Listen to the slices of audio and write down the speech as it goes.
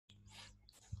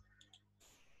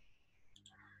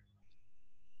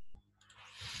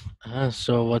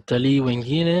So watalii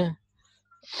wengine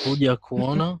huja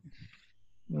kuona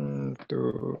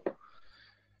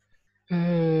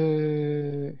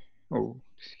おう。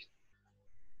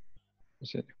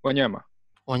wanyama.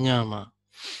 wanyama.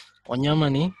 Wanyama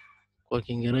ni kwa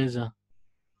Kiingereza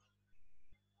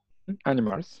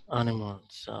Animals.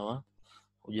 animals, sawa.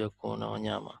 Huja kuona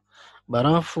wanyama.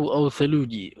 Barafu au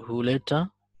theluji huleta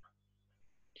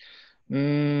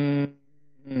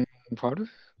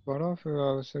バラフ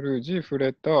はするジ触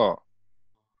れた、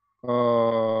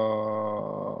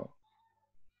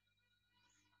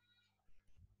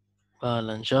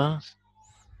la njaa,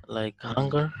 like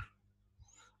hunger,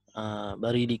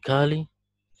 baridi kali,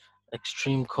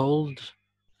 extreme cold,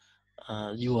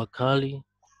 jua kali,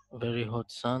 very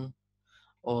hot sun,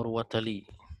 or watalii.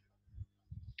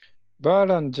 バー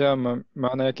ランジャー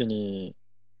maana yake ni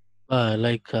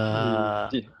Like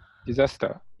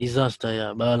disaster. disaster,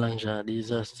 yeah, balanja,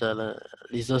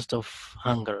 disaster of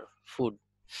hunger, food.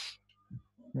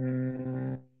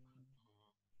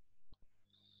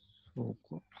 そう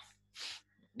か。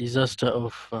 Disaster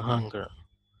of hunger.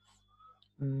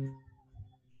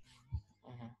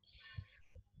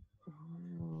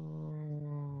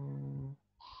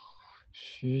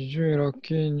 四十ラッ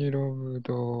キーにロブ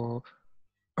ド。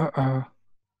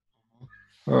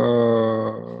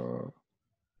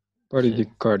baridi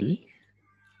kali.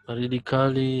 Baridi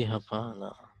kali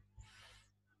hapana.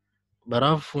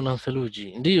 Barafu na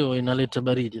theluji ndio inaleta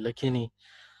baridi, lakini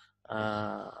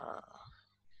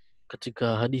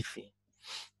katika hadithi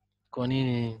kwa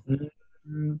nini?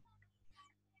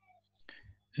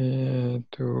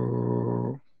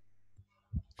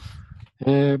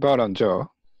 Balanja.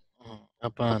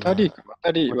 Hapana.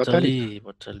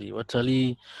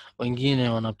 Watalii. Wengine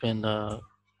wanapenda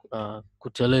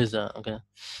kuteleza, okay?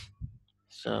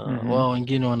 So wao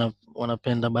wengine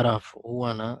wanapenda barafu,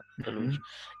 huwa na theluji.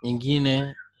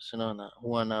 Nyingine sinaona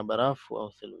huwa na barafu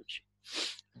au theluji.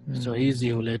 So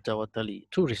hizi huleta watalii,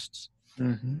 tourists.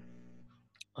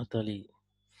 Watalii.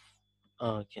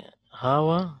 Okay.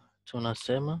 Hawa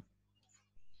tunasema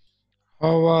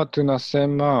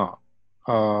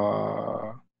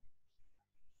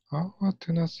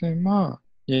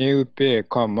nyeupe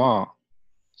kama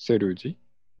theluji.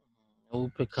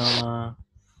 nyeupe kama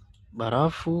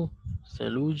barafu,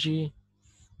 theluji,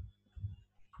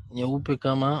 nyeupe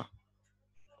kama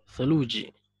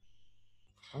theluji.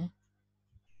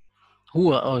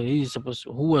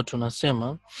 Huwa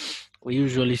tunasema, we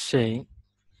usually say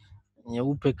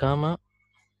nyeupe kama,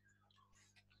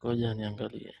 ngoja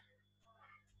niangalie,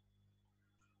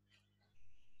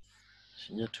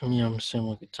 sijatumia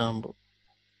msemo kitambo.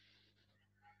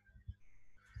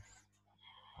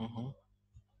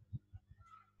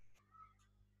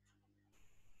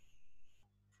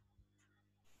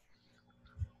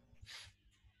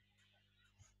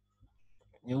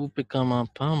 Nyeupe kama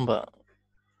pamba,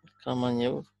 kama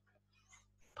nyeupe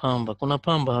pamba. Kuna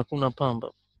pamba, hakuna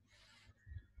pamba.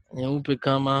 Nyeupe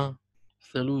kama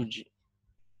theluji.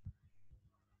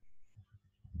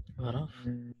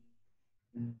 Barafu.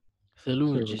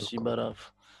 Theluji si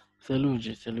barafu.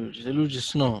 Theluji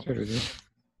snow.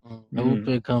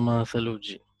 Nyeupe kama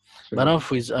theluji.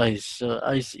 Barafu is ice. So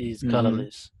ice is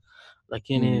colorless.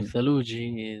 Lakini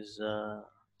theluji is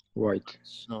white.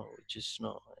 Snow, which is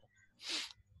snow.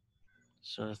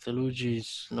 So theluji is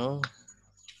snow.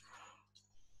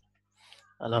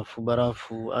 Alafu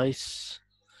barafu ice.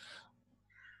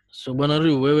 So bwana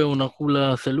Riu, wewe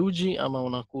unakula theluji ama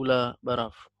unakula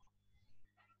barafu?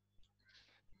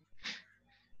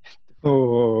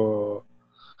 So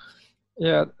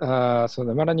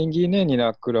mara nyingine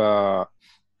ninakula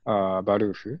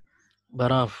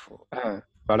barafu.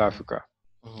 Barafu ka.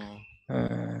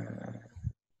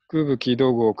 Kubu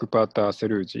kidogo kupata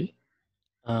theluji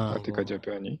katika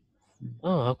Japani.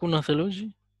 Hakuna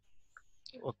theluji?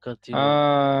 Wakati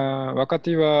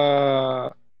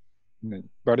wa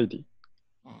baridi.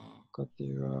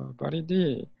 Wakati wa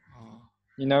baridi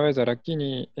inaweza,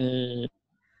 lakini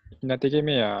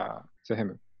inategemea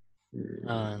sehemu.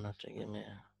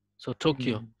 Inategemea. So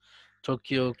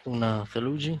Tokyo kuna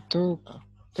theluji?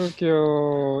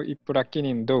 Tokyo ipo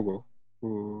lakini ndogo,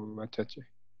 wachache.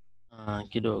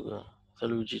 Kidogo.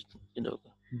 Theluji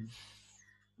kidogo.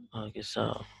 Okay,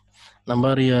 sawa.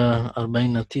 Nambari ya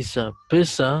 49,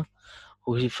 pesa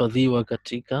huhifadhiwa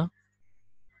katika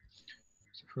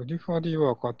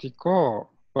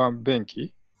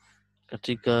benki.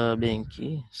 Katika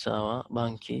benki, sawa,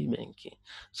 benki.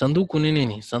 Sanduku ni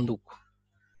nini? Sanduku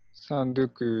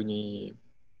ni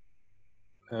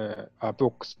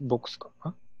box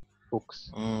kama?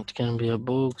 Box. It can be a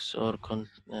box or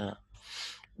container.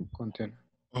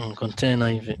 container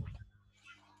hivi,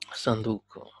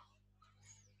 sanduku.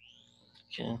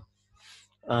 Okay.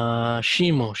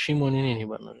 Shimo ni nini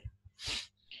bwana?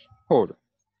 Hole.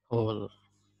 Hole.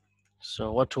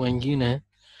 So watu wengine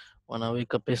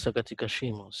wanaweka pesa katika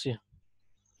shimo, sio?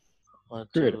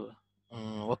 Watu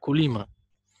wakulima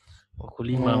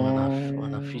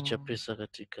wanaficha pesa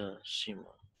katika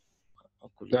shimo.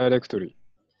 Wakulima. Directly.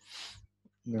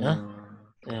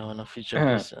 Wanaficha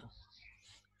pesa.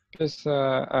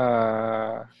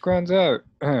 Pesa, kwanza,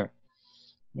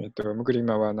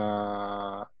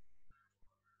 mkulima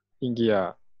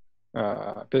ingia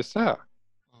pesa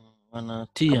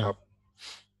wanatia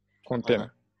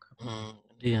container.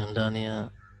 Ndio ndani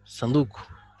ya sanduku.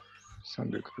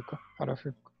 Sanduku tuka.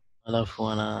 Alafu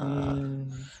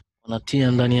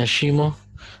wanatia ndani ya shimo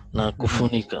na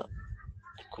kufunika.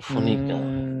 Kufunika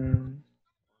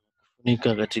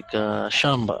katika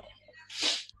shamba.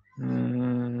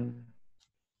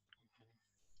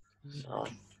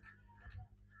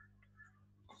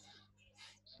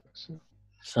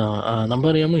 Sawa.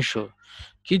 Nambari ya mwisho.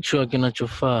 Kichwa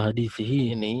kinachofaa hadithi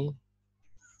hii ni?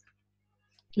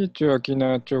 Kichwa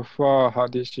kinachofaa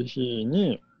hadithi hii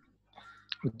ni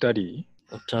utalii.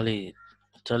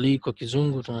 Utalii kwa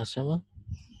kizungu tunasema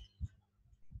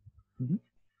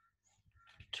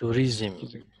tourism.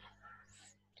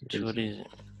 Utalii,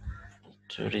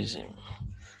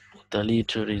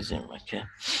 tourism. Okay.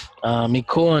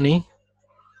 Mikoa ni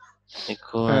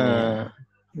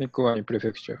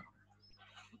prefecture.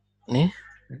 Ni?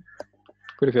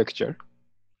 Prefecture.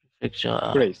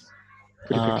 Place.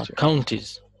 Prefecture.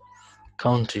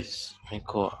 Counties.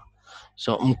 Mikoa.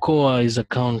 So mkoa is a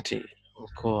county.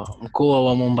 Mkoa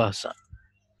wa Mombasa.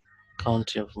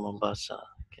 County of Mombasa.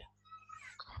 Okay.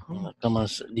 Kama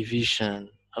division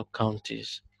of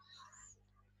counties.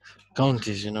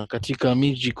 Counties, katika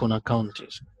miji kuna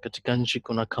counties. Katika nchi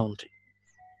kuna county.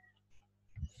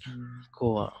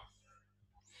 Mkoa.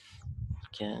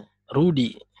 Okay.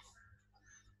 Rudi.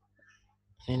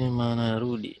 Nini maana ya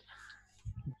rudi?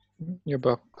 You're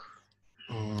back.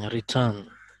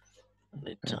 Return.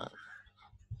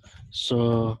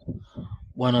 So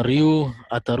Bwana Ryu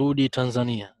atarudi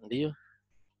Tanzania, ndio?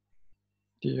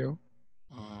 Ndio.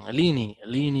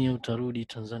 Lini utarudi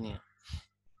Tanzania?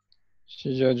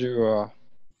 Sijajua.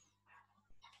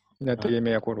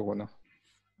 Inategemea corona.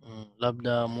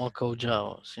 Labda mwaka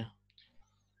ujao, sio?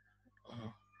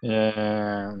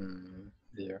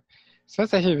 Ndio.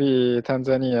 Sasa hivi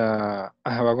Tanzania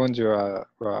wagonjwa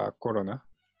wa corona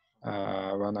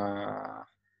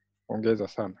wanaongeza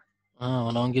sana.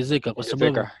 Wanaongezeka kwa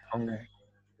sababu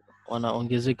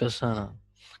wanaongezeka sana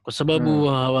kwa sababu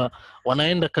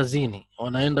wanaenda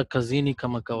kazini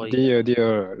kama kawaida.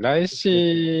 Ndio. Rais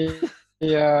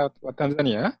wa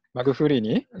Tanzania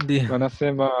Magufuli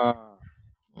wanasema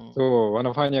so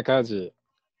wanafanya kazi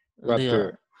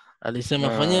watu. Alisema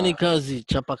fanyeni kazi,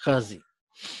 chapa kazi.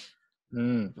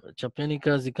 Chapeni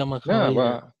kazi kama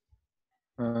kawaida.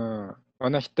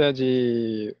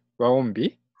 Wanahitaji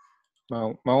maombi.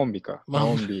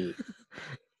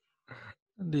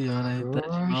 Ndio,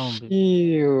 wanahitaji maombi.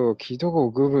 Hiyo kidogo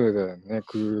ngumu da ne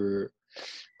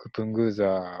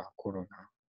kupunguza corona.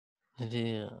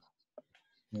 Ndio.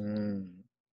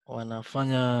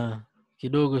 Wanafanya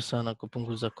kidogo sana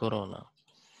kupunguza corona.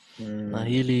 Na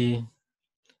hili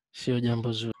sio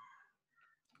jambo zuri.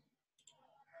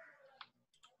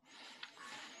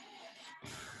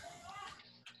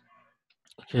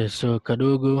 Okay, so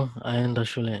Kadogo aenda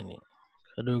shuleni.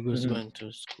 Kadogo is going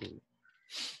to school.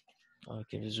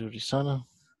 Okay, vizuri sana.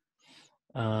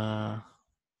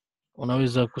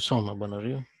 Unaweza kusoma Bwana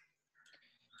Ryu?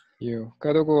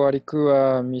 Kadogo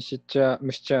alikuwa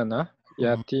msichana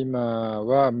yatima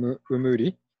wa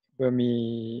umri wa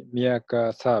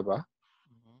miaka 7.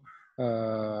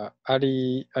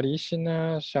 Aliishi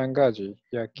na shangazi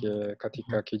yake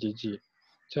katika kijiji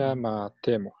cha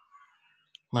Matemo.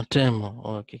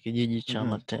 Okay, kijiji cha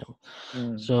Matemo.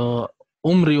 So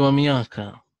umri wa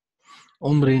miaka.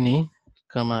 Umri ni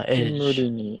kama age. Umri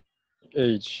ni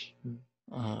age.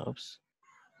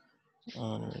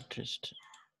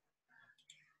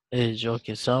 Age,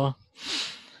 okay, sawa.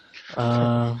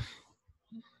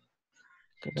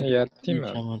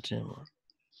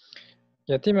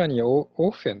 Yatima ni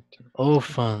orphan.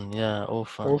 Orphan.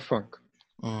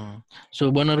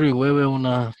 So Bwana Ryu, wewe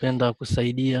unapenda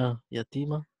kusaidia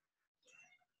yatima?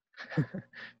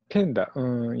 Penda.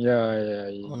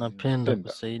 Unapenda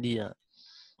kusaidia.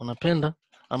 Unapenda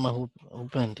ama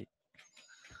hupendi?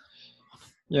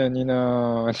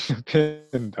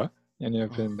 Ninapenda.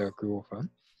 Ninapenda kuorphan.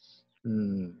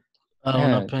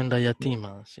 Unapenda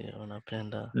yatima, si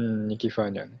unapenda?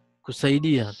 Nikifanya.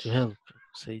 kusaidia, to help,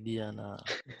 kusaidia na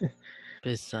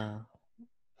pesa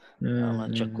ama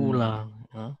chakula.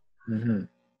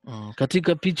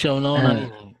 Katika picha unaona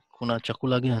nini? Kuna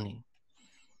chakula gani?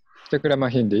 Chakula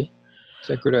mahindi.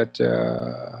 Chakula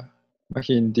cha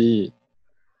mahindi.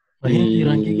 Mahindi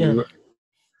rangi gani?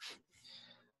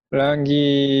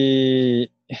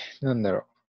 Rangi なんだろ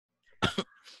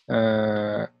う。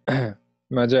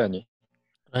majani.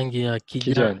 Rangi ya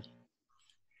Kijani.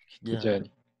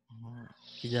 kijani.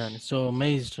 Kijani. So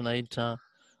maize tunaita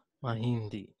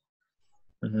mahindi.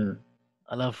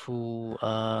 Alafu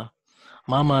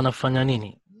mama anafanya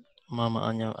nini? Mama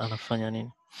anafanya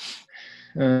nini?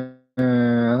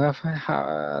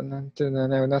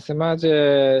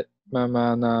 Unasemaje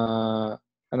mama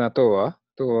anatoa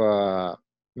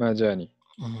majani.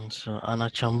 So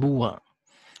anachambua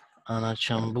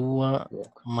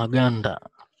maganda,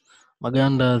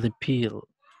 the peel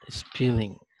is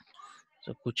peeling.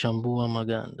 So kuchambua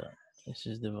maganda, this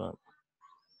is the verb.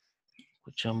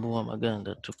 Kuchambua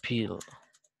maganda, to peel.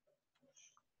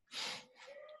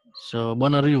 So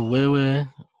Bwana Riu, wewe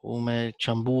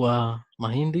umechambua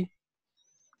mahindi?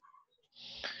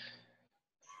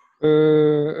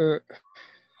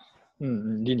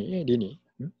 Lini?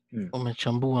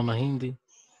 Umechambua mahindi?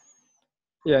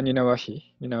 Ya,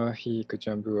 ninawahi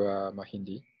kuchambua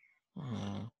mahindi.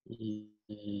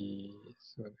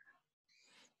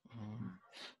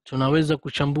 Tunaweza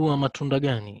kuchambua matunda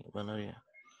gani, Bwana Riu?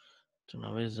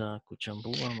 Tunaweza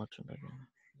kuchambua matunda gani?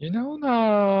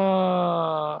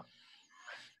 Ninaona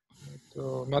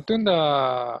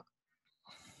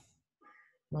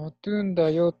matunda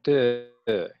yote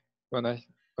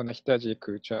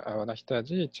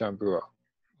wanahitaji chambua.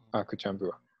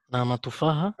 Kuchambua. Na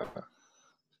matufaha?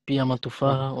 Pia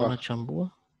matufaha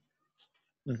wanachambua?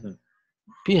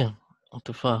 Pia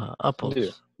matufaha,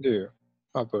 apples. Ndio.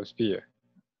 Apples pia.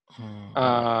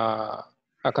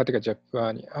 Katika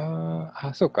Japani.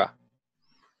 Soka.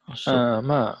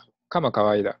 Kama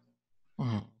kawaida.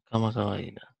 Kama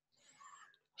kawaida.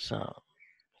 Sawa.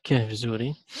 Okay,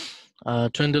 vizuri.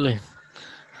 Tuendelee.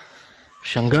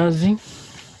 Shangazi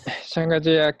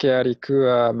yake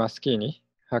alikuwa maskini.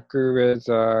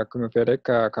 Hakuweza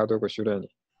kumpeleka kadogo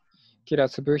shuleni. Kila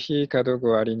asubuhi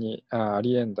kadogo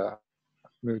alienda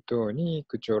mtoni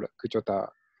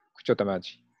kuchota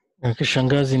maji.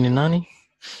 Shangazi ni nani?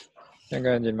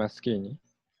 Shangazi maskini.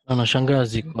 Ana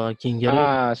shangazi kwa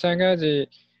Kiingereza. Shangazi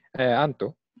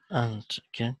aunt,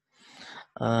 okay.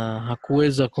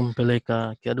 Hakuweza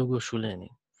kumpeleka kadogo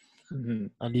shuleni.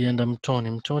 Alienda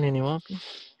mtoni. Mtoni ni wapi?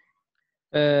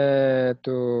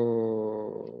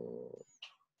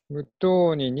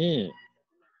 mtoni ni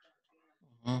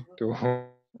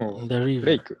the river.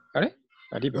 Lake.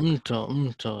 River. Mto,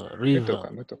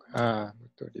 river. Mto,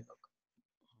 river.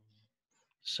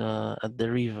 So at the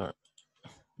river.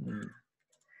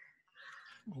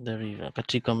 The river.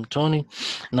 Katika mtoni.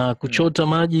 Na kuchota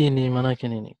maji ni manake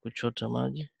nini? Kuchota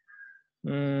maji?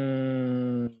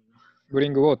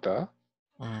 Bring water.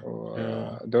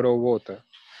 Or draw water.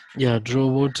 Yeah,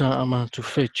 draw water ama to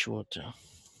fetch water.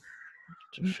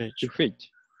 To fetch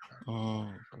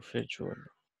water.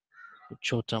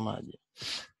 Kuchota maji.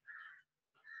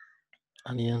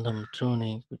 Alienda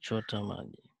mtoni kuchota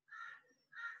maji.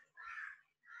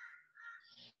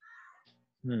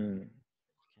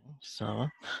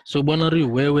 Sawa. So Bwana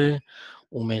Riu, wewe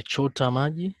umechota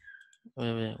maji?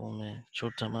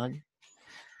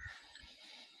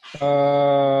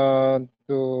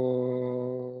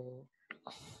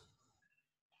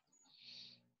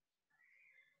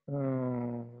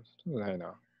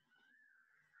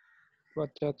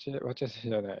 Wachache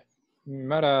じゃない。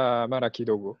mara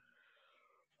kidogo.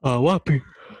 Wapi?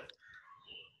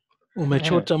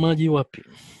 Umechota maji wapi?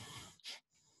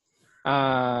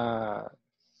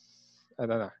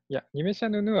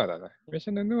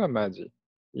 nimeshanunua maji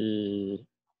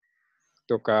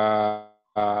kutoka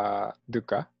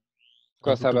duka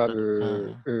kwa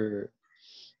sababu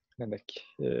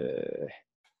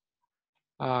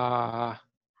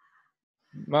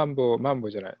mambo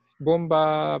じゃない。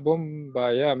bomba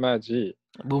ya maji.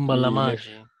 Bomba la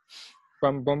maji.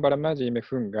 Bomba la maji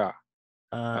imefunga.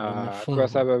 Kwa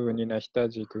sababu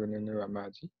ninahitaji kununua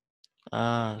maji.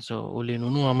 So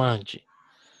ulinunua maji.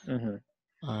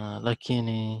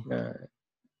 Lakini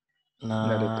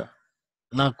na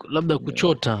labda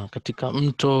kuchota katika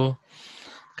mto,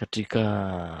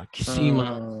 katika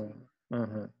kisima.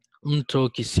 Mto,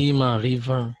 kisima,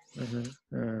 river.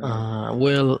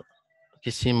 Well,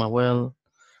 kisima, well.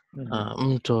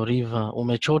 Mto, river.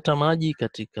 Umechota maji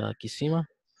katika kisima?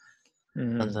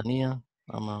 Tanzania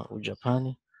ama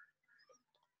Ujapani?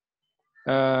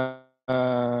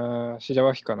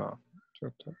 sijawahi kana.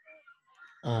 Chota.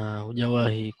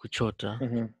 Hujawahi kuchota.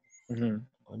 Mhm.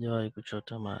 Hujawahi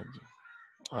kuchota maji.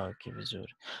 Okay,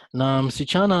 vizuri. Na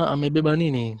msichana amebeba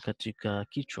nini katika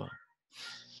kichwa?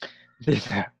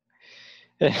 Dita.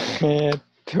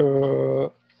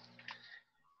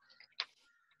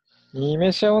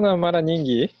 nimeshaona mara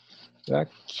nyingi.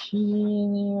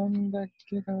 Lakiniなんだっ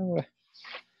けかなこれ。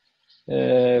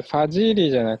ファジーリ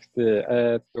ーじゃなくて、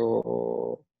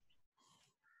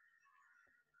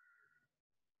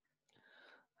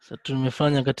Sasa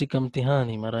tumefanya katika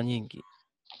mtihani mara nyingi.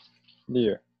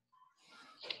 Ndio.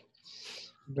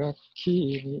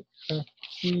 Lakini.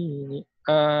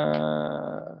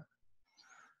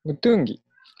 Mtungi.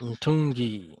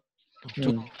 Mtungi.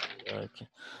 Okay.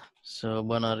 So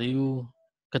bwana Ryu,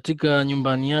 katika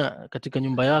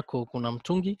nyumba yako kuna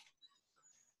mtungi?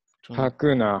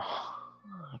 Hakuna.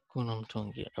 Hakuna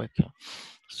mtungi. Okay.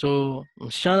 So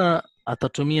msichana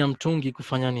atatumia mtungi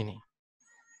kufanya nini?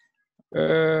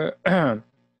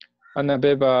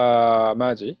 Anabeba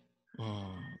maji.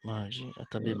 Maji.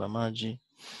 Atabeba maji.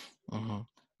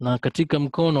 Na katika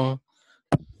mkono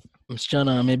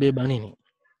msichana amebeba nini?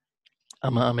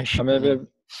 Ama ameshika nini?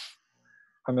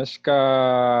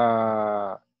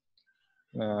 Ameshika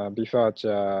kifaa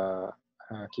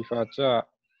cha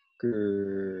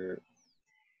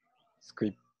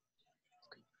script.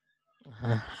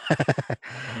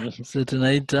 So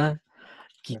tunaita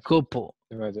kikopo.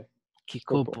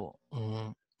 Kikopo.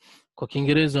 Kwa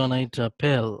Kiingereza wanaita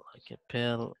pail. Okay,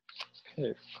 pail.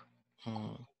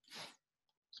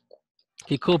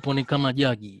 Kikopo ni kama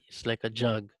jagi. It's like a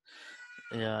jug.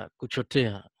 Ya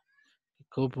kuchotea.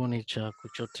 Kikopo ni cha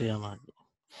kuchotea maji.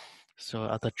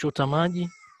 So atachota maji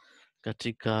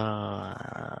katika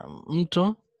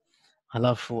mto,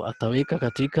 halafu ataweka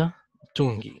katika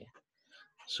mtungi.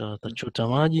 So atachota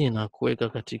maji na kuweka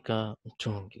katika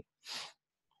mtungi.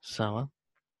 Sawa?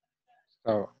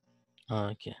 Sawa.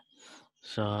 Okay.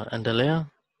 So endelea.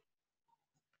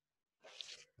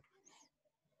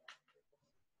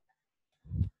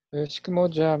 Siku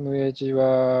moja mwezi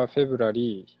wa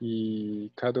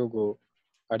Februari, kadogo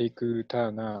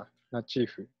alikutana na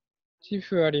chifu.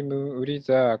 Chifu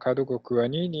alimuuliza kadogo kuwa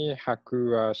nini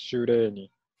hakuwa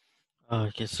shuleni.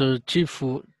 Okay, so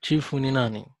chifu ni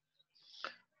nani?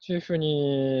 Chifu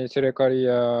ni serikali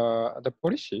ya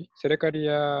polisi? Serikali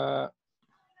ya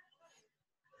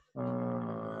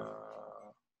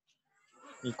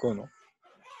mikono.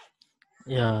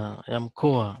 Ya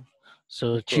mkoa.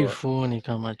 So chifu ni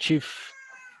kama chief.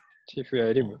 Chifu ya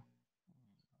elimu.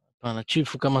 Pana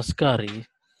chifu kama askari.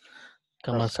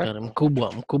 Kama askari.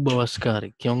 Mkubwa wa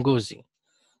askari. Kiongozi.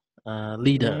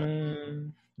 Leader.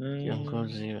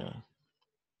 Kiongozi.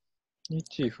 Ni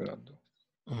chifu nando.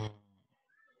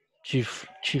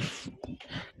 Chief.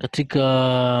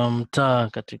 Katika mtaa,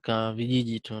 katika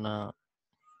vijiji tuna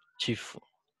chifu.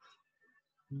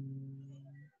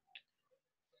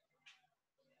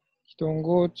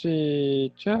 Kitongoji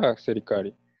cha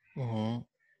serikali.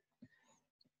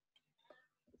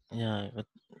 Yeah,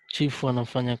 chifu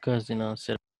anafanya kazi na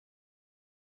serikali.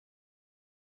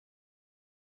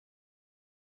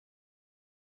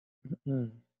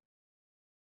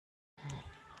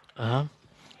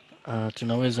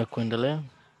 Tunaweza kuendelea.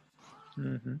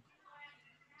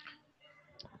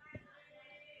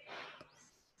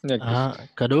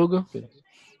 Kadogo.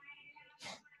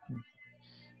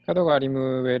 Kadogo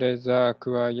alimueleza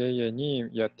kuwa yeye ni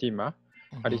yatima.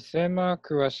 Alisema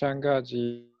kuwa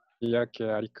shangazi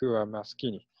yake alikuwa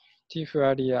maskini. Chifu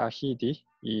aliahidi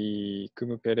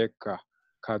kumpeleka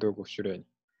Kadogo shuleni.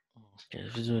 Okay,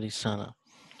 vizuri sana.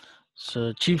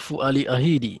 So chifu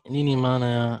aliahidi. Nini maana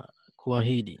ya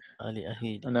kuahidi?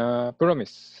 Aliahidi.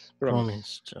 Promise.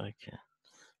 Promised. Okay.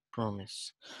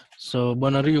 Promise. So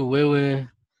bwana Ryu, wewe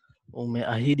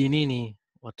umeahidi nini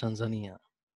wa Tanzania?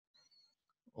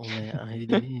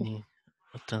 Umeahidi nini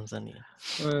wa Tanzania?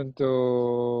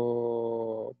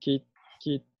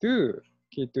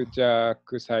 Kitu cha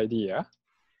kusaidia.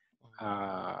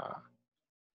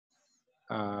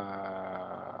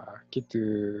 Kitu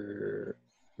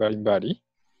mbalimbali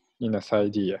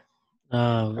ninasaidia.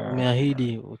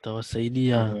 Umeahidi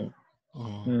utawasaidia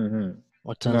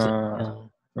Watanzania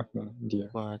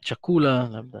kwa chakula,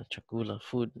 labda chakula,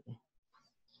 food.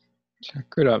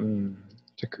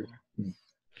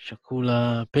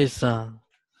 Chakula, pesa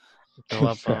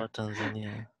utawapa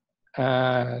Watanzania.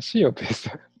 Sio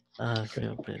pesa.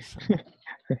 Sio pesa.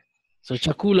 So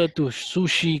chakula tu,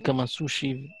 sushi, kama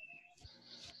sushi.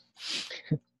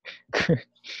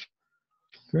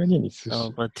 Kwa nini sushi?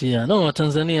 Wapatia. No,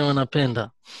 Watanzania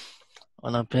wanapenda.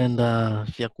 wanapenda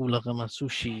vyakula kama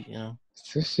sushi, you know.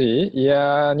 Sushi?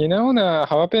 Ya, ninaona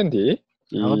hawapendi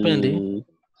Hawapendi?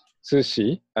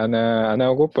 sushi.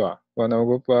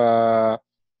 Wanaogopa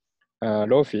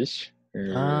raw fish.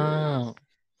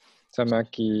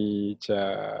 Samaki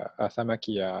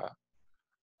samaki ya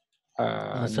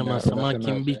Wanasema samaki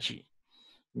unasemaje? mbichi.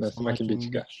 Samaki Samaki mbichi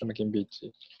ka? mbichi. Samaki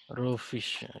mbichi. Raw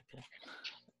fish. Okay.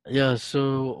 Yeah,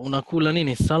 so unakula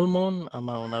nini? Salmon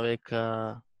ama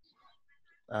unaweka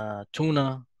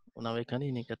tuna? Unaweka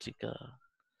nini katika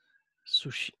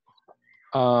sushi?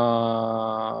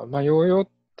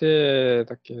 yoyote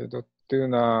だけど、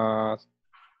tuna、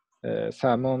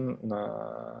サーモン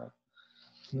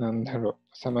なんだろう、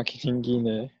サマキリンギー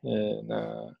ネ、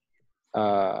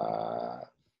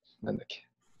なんだっけ、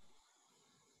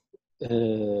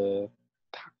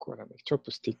タコなんだっけ、チョップ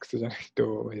スティックスじゃない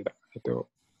と、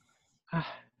あ、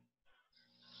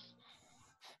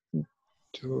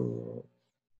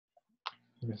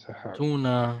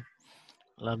tuna,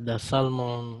 labda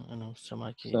salmon, you know,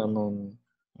 samaki. Salmon,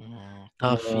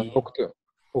 Tafi.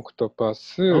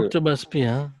 octopus. Octopus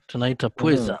pia tunaita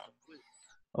pweza.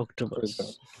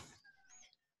 Octopus.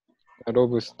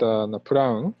 Lobster na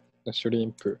prawn na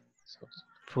shrimp.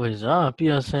 Pweza.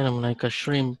 Pia sana mnaika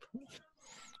shrimp.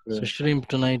 So shrimp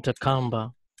tunaita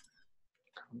kamba.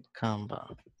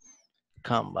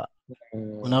 Kamba.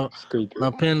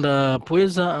 Unapenda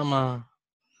pweza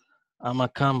ama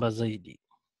kamba zaidi?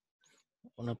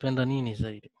 Unapenda nini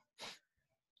zaidi?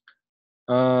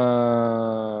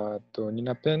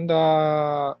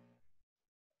 Ninapenda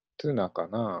tuna ka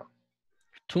na.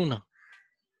 Tuna.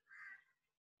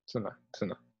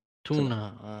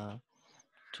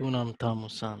 Tuna mtamu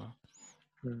sana.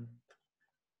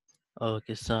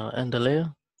 Okay, sawa.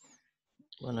 Endelea.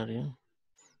 Wanario.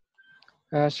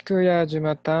 Siku ya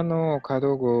Jumatano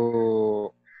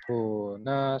kadogo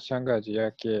na shangazi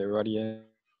yake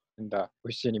walienda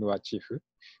ofisini mwa chifu.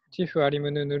 Chifu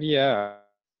alimnunulia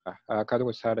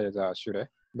kadogo sare za shule.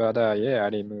 Baadaye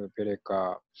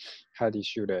alimpeleka hadi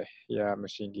shule ya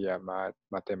msingi ya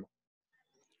Matemo.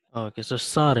 Okay, so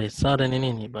sare ni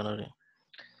nini Banari?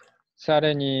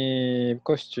 Sare ni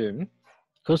costume.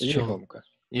 Uniform ka.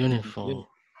 Uniform.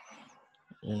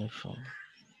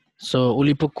 So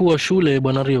ulipokuwa shule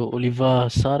Bwana Rio ulivaa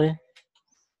sare?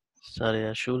 Sare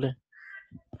ya shule?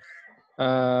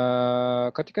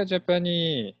 Katika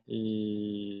Japani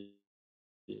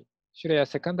shule ya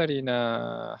sekondari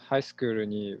na high school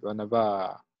ni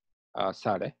wanavaa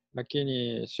sare,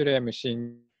 lakini shule ya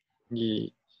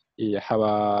msingi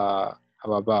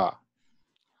hawavai.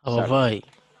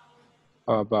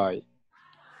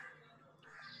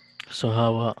 So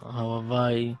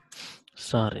hawavai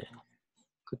sare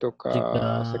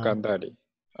kutoka sekondari.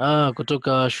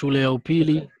 Kutoka shule ya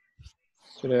upili.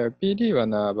 Shule ya upili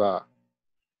wanavaa.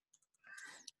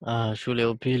 Shule ya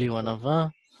upili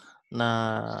wanavaa.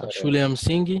 Na shule ya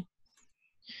msingi?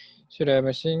 Shule ya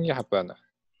msingi hapana.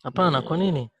 Hapana, kwa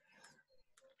nini?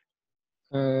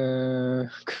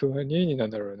 Kwa niniなん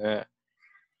だろうね。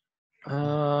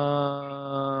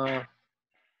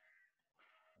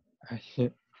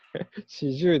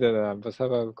sijui dada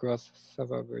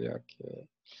sababu yake.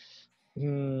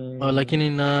 Lakini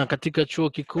na katika chuo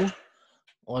kikuu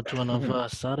watu wanavaa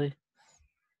sare?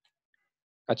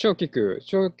 Chuo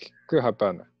kikuu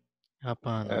hapana.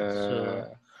 Hapana.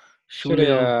 So shule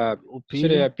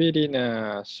ya pili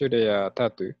na shule ya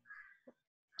tatu.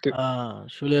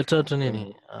 Shule ya tatu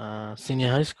nini?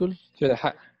 Senior high school? Shule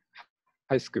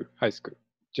high school.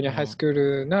 Junior high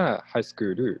school na high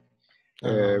school.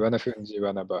 Wanafunzi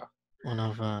wanavaa.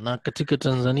 Na katika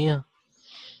Tanzania?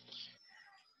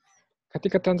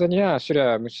 Katika Tanzania shule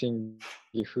ya msingi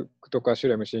kutoka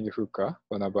shule ya msingi Fuka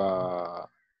wanavaa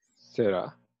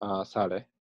sare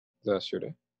za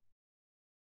shule.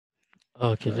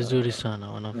 Okay, vizuri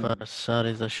sana. Wanavaa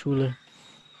sare za shule.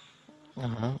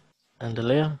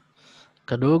 Endelea.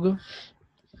 Kadogo?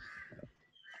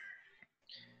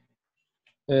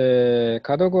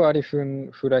 Kadogo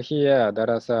alifurahia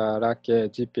darasa lake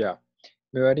jipya.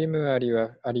 Mwalimu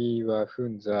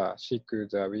aliwafunza siku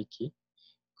za wiki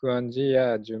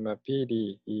kuanzia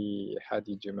Jumapili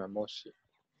hadi Jumamosi.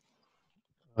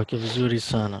 Okay, vizuri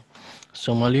sana.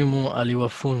 So mwalimu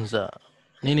aliwafunza.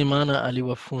 Nini maana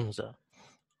aliwafunza?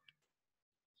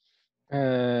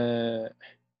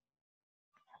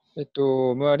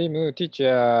 Mwalimu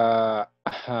teacher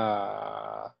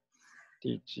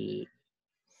teach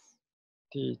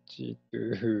to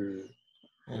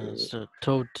so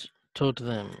taught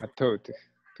them.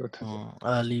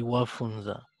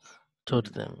 Aliwafunza.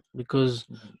 Taught them. Because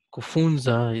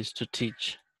kufunza is to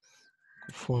teach.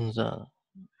 Kufunza,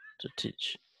 to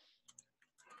teach.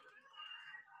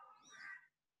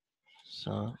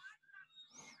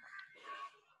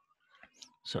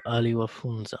 So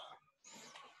aliwafunza.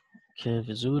 Okay,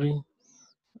 vizuri.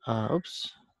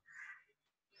 Oops.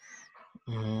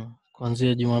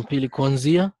 Kuanzia Jumapili.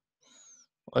 Kuanzia,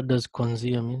 what does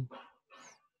kuanzia mean?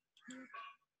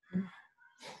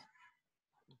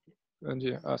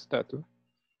 Kuanzia, start.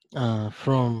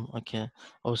 From, okay.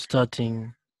 Or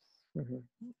starting.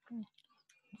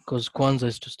 Because kwanza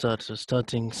is to start. So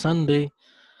starting Sunday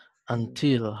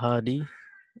until hadi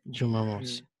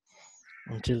Jumamosi.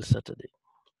 Until Saturday.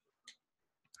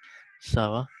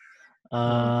 Sawa.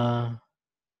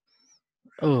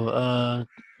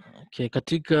 Okay,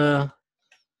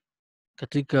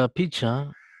 katika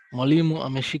picha mwalimu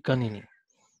ameshika nini?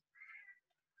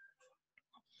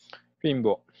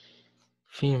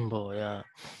 Fimbo, yeah.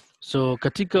 So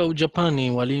katika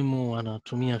Ujapani walimu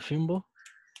wanatumia fimbo?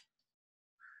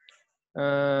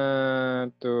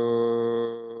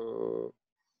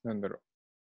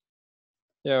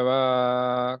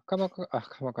 Kama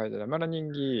kaida. Mara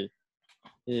nyingi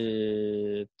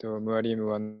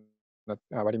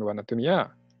walimu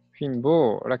wanatumia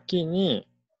fimbo, lakini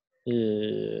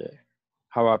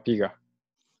hawapigi.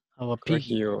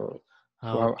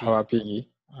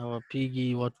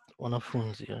 Hawapigi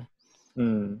wanafunzi.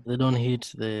 They don't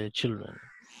hit the children.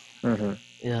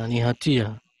 Yeah, ni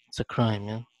hatia. It's a crime,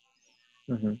 yeah.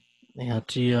 Ni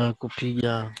hatia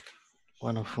kupiga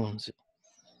wanafunzi.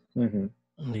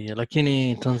 Ndiyo,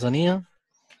 lakini Tanzania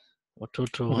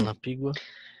watoto wanapigwa.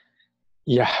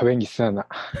 Yeah, wengi sana.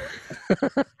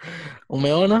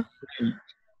 Umeona?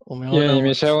 Yeah,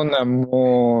 nimeshaona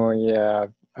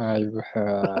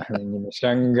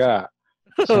nimeshangaa.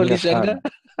 Ulishangaa?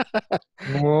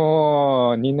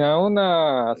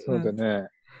 Ninaonaそうだね.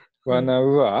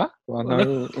 Wanaua.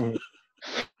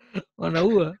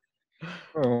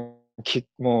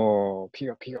 Mo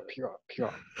piga.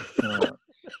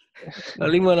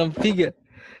 Walimu anampiga.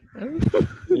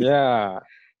 Yeah.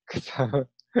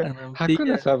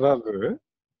 Hakuna sababu.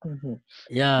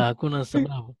 Yeah, hakuna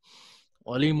sababu.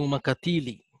 Walimu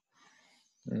makatili.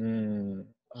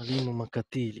 Walimu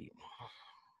makatili.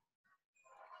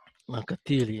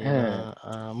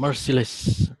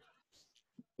 Merciless.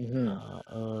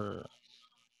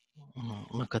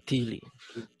 Makatili.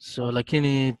 So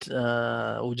lakini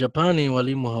Ujapani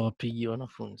walimu hawapigi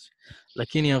wanafunzi.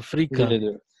 Lakini Afrika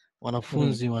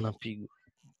wanafunzi wanapigwa.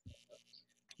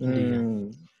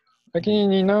 Ndiyo. Lakini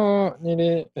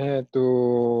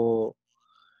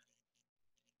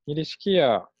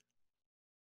nilisikia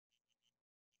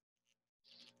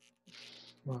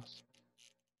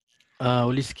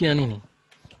ulisikia nini?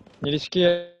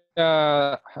 Nilisikia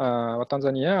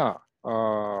Watanzania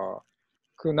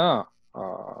kuna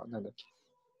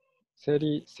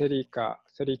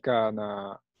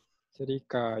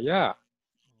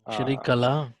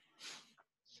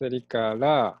shirika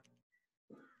la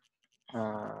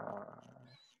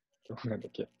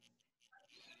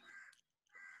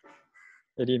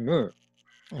elimu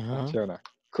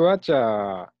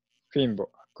kuacha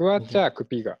fimbo, kuacha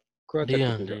kupiga.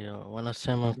 Ndio,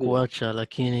 wanasema kuacha,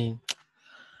 lakini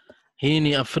hii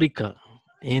ni Afrika.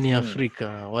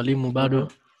 Walimu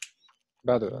bado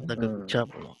nataka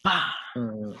kuchapa.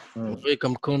 Weka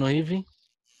mkono hivi.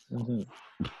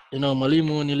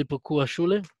 Mwalimu nilipokuwa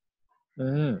shule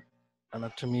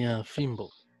anatumia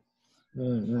fimbo.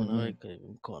 Unaweka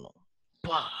mkono.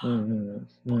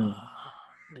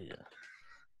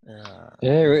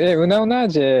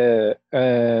 Unaonaje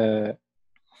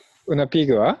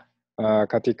unapigwa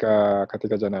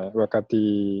katika jana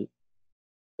wakati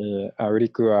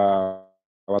ulikuwa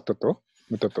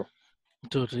mtoto?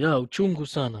 Ya, uchungu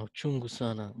sana.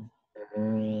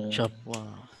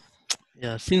 Chapwa.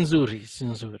 Ya, si nzuri.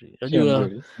 Unajua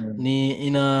ni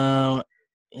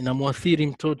inamwathiri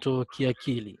mtoto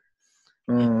kiakili.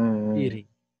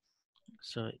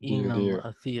 So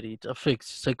inamwathiri, it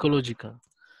affects psychological.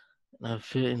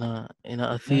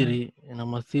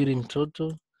 Inamwathiri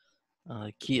mtoto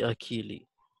kiakili.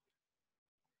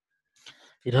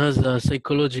 It has a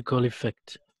psychological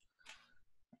effect.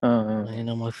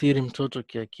 Inamwathiri mtoto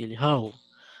kiakili. How?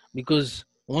 Because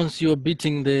once you're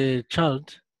beating the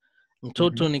child,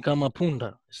 mtoto ni kama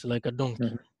punda. It's like a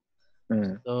donkey.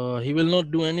 So he will not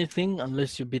do anything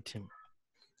unless you beat him.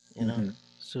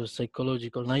 So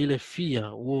psychological. Na ile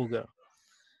fear, woga.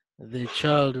 The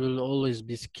child will always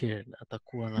be scared.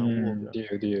 Atakuwa na woga.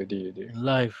 In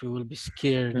life, he will be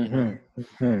scared,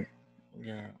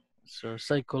 Yeah. So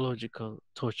psychological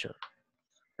torture.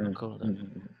 Call that.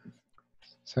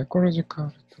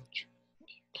 Psychological torture.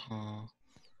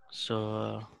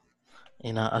 So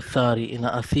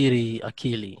inaathiri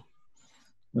akili.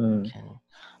 Okay.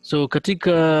 So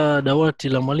katika dawati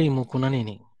la mwalimu kuna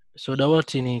nini? So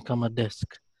dawati ni kama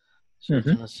desk. So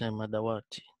tunasema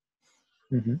dawati.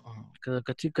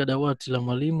 Katika dawati la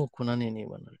mwalimu kuna nini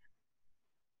bwana?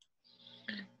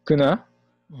 Kuna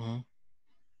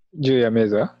juu ya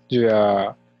meza, juu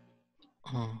ya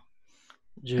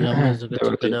meza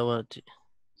katika dawati.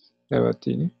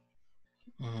 Dawati ni.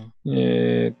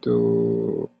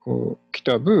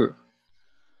 Kitabu.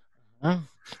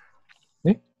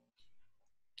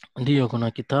 Ndiyo,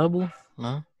 kuna kitabu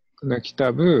na kuna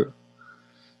kitabu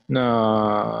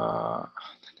na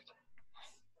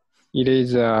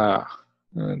eraser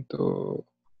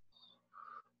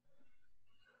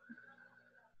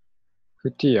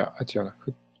futia,違うな、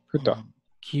futa.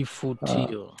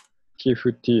 Kifutio.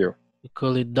 Kifutio. We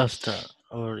call it duster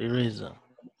or eraser.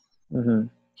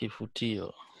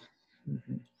 Kifutio.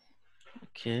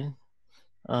 Okay.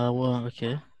 Well,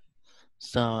 okay.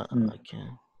 Sawa. Okay.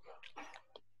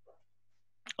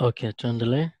 Okay,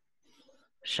 tuendelee.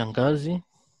 Shangazi.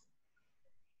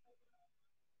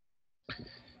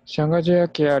 Shangazi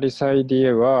yake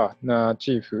alisaidiwa na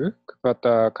chifu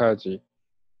kupata kazi.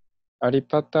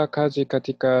 Alipata kazi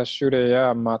katika shule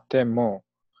ya matemo.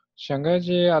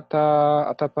 Shangazi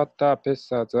atapata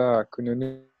pesa za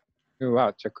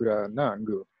kununua chakula na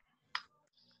nguo.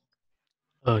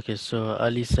 Okay, so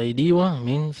alisaidiwa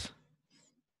means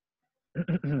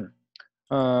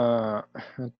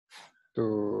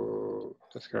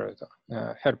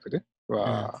helped.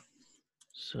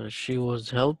 So she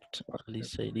was helped.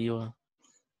 Alisaidiwa.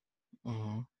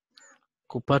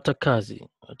 Kupata kazi.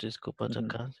 What is kupata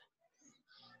kazi?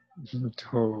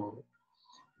 To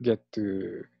get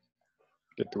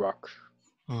work.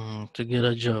 To get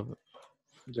a job.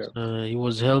 So he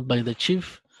was helped by the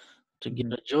chief to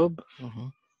get a job.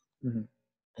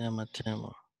 Ya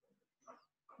matemo.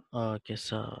 Okay,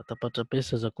 sawa. Atapata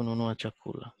pesa za kununua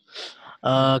chakula.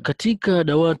 Katika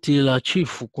dawati la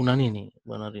chifu kuna nini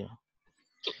bwana Rio?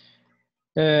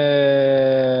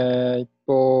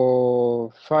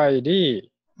 Ipo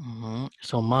faili.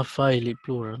 So mafaili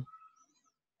plural.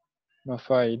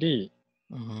 Mafaili.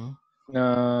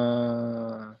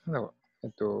 Na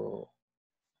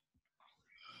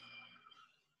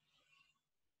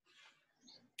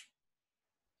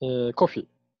coffee.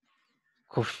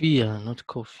 Kofia, not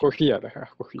coffee. Kofia da.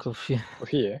 Kofia.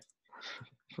 Kofia.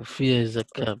 Kofia is a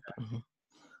cap.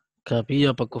 Cap hii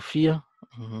hapa kofia.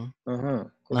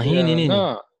 Na hii ni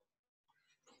nini?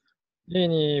 Hii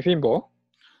ni fimbo.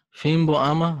 Fimbo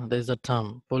ama there's a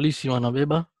term. Polisi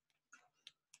wanabeba.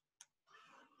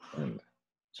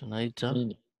 Tunaita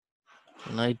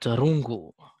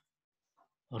rungu.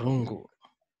 Rungu.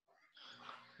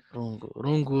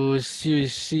 Rungu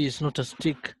is not a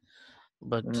stick,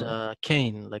 but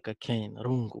cane, like a cane.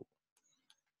 Rungu.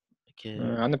 Okay.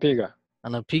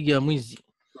 Anapiga mwizi.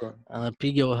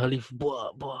 Anapiga wahalifu.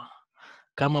 Bwa.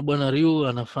 Kama bwana Ryu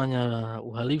anafanya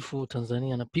uhalifu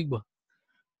Tanzania, anapigwa.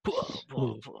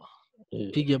 Bwa.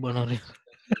 Piga bwana Ryu.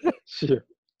 Sio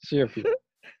piga.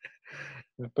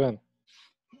 Hapana.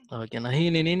 Okay, na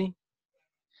hii ni nini?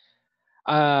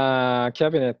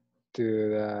 Cabinet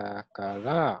だか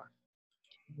ら、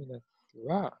cabinet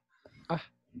は、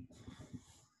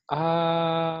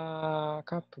カ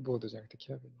ップボードじゃなくて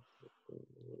キャビネット。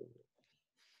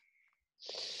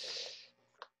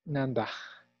なんだ。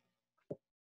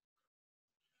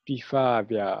ビファー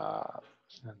ビア、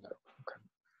なんだろ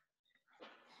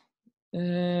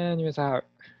う。nimesahau.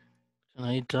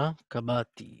 Tunaita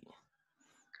kabati.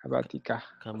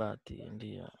 Kabati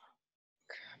ndio.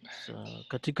 So,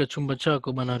 katika chumba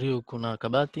chako bwana Rio kuna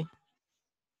kabati?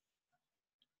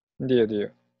 Ndio. Okay,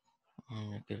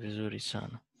 vizuri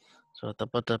sana. So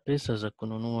atapata pesa za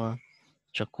kununua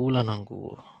chakula na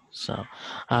nguo. Sawa.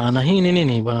 Na hii ni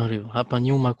nini bwana Rio? Hapa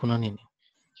nyuma kuna nini?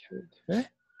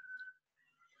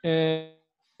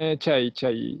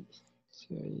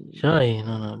 Chai.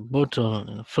 No,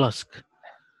 bottle, flask.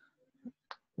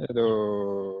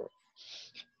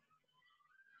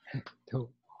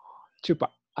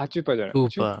 Chupa. Chupaじゃない。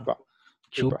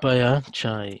Chupa ya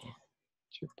chai.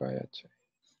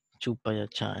 Chupa ya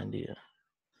chai ndio.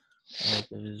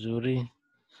 Okay, vizuri.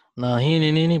 Na hii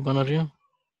ni nini bwana Rio?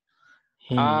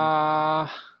 Curtain.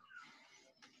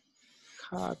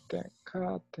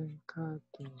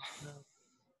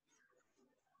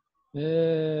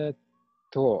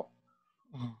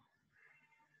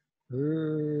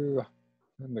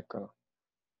なんだっけかな。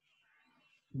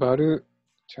バルー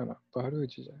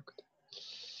ジじゃなくて。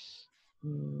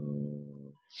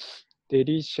デ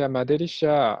リシャ、マデリシ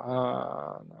ャ、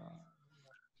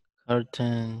カーテ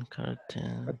ン。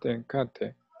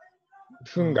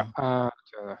フンガ、じゃ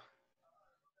あな。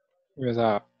今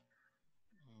さ、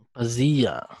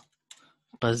Pazia.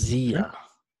 Pazia.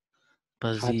 Pazia.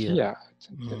 Pazia.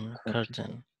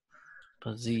 Curtain.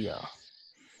 Pazia.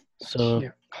 So,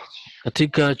 Pazia.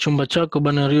 katika chumba chako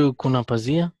Bwana Ryu kuna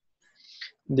pazia?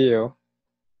 Ndio.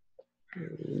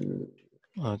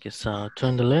 Okay, sawa.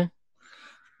 Tuendelee.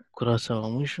 Kurasa wa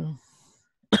mwisho.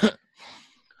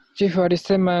 Chifu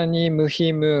alisema ni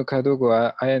muhimu kadogo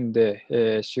aende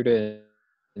shule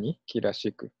ni kila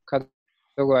siku.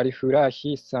 Kadogo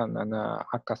alifurahi sana na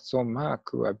akasoma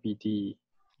kwa bidii.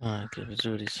 Okay,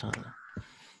 vizuri sana.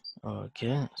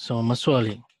 Okay, so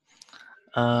maswali.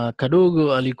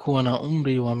 Kadogo alikuwa na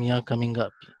umri wa miaka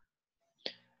mingapi?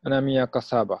 Ana miaka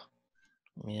 7.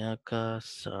 Miaka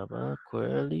 7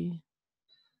 kweli.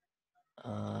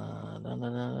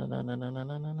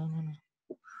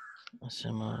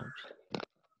 Nasema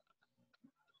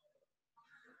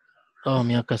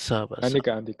miaka 7.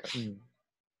 Andika.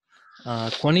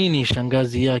 Kwa nini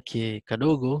shangazi yake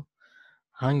Kadogo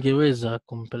hangeweza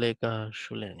kumpeleka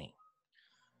shuleni?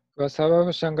 Kwa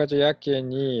sababu shangazi yake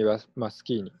ni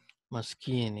maskini.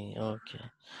 Maskini, okay.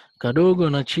 Kadogo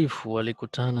na chifu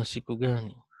walikutana siku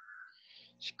gani?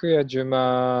 Siku ya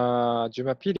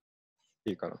Jumapili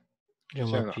kana.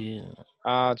 Jumapili.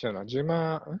違うな。違う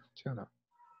な。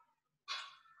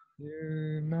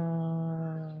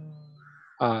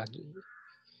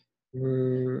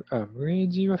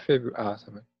mwezi wa Februari.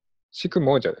 Siku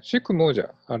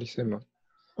moja. Alisema.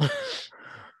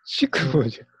 Siku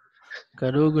moja.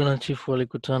 Kadogo na chifu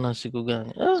walikutana siku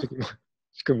gani?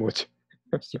 Siku moja.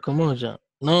 Siku moja.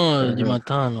 No,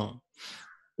 Jumatano.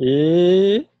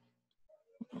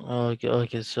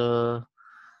 Okay, so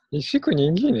siku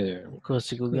nyingine. Kwa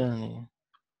siku gani?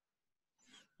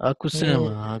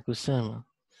 Hakusema.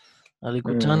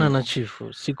 Alikutana na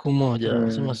chifu siku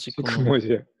moja. Sema siku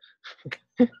moja.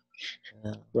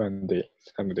 Yeah. One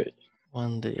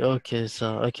day. Okay,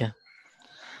 so okay.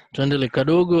 Tuendele.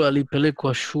 Kadogo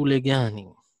alipelekwa shule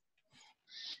gani?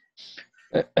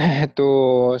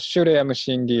 Shule ya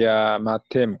msingi ya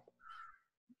Matemo.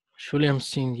 Shule ya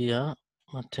msingi ya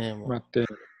Matemo.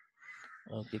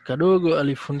 Okay. Kadogo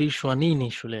alifundishwa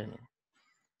nini shuleni?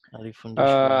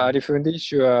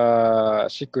 Alifundishwa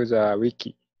siku za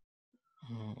wiki.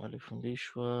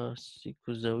 Alifundishwa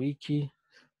siku za wiki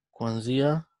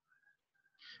kuanzia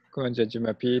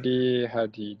Jumapili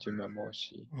hadi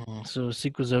Jumamosi. So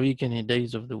siku za wiki ni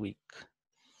days of the week.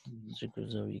 Siku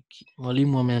za wiki.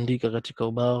 Mwalimu ameandika katika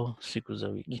ubao siku za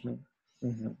wiki.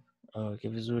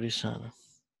 Okay, vizuri sana.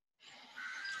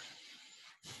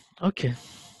 Okay.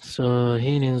 So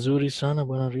hii ni nzuri sana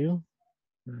Bwana Ryu.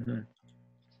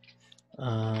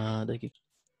 Dakika.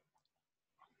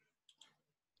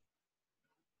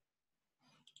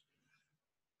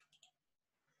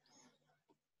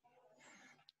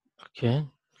 Okay.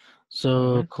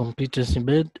 So competency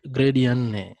bed grade ya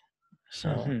 4.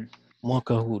 Sawa.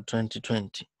 Mwaka huu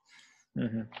 2020.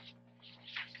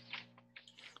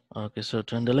 Okay, so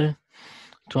tuendelee.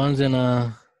 Tuanze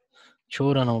na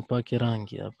chora na upake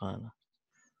rangi hapana.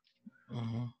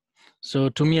 So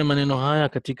tumia maneno haya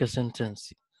katika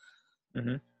sentensi.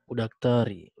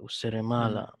 Udaktari,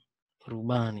 useremala,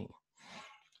 rubani.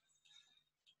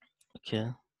 Okay.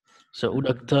 So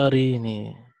udaktari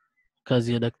ni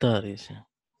kazi ya daktari.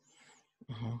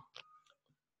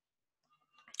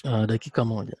 Dakika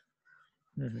moja.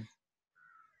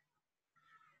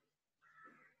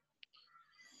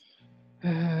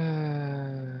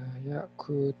 Ya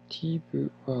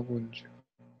kutibu wagonjwa.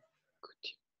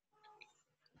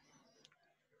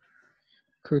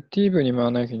 Kutibu ni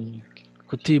maana yake nini?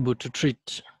 Kutibu, to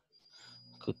treat.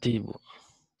 Kutibu.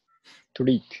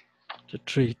 Treat. To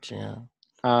treat, yeah.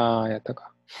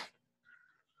 Yataka.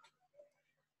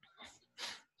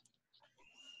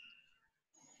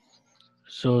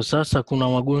 So sasa kuna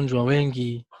wagonjwa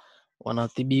wengi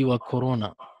wanatibiwa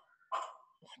corona.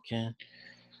 Okay.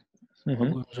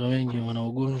 Wagonjwa wengi wana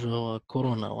ugonjwa wa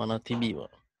corona wanatibiwa.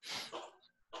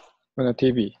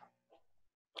 Wanatibiwa.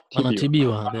 They are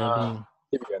being.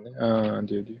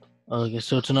 Ndio. Okay,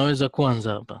 so tunaweza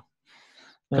kuanza hapa.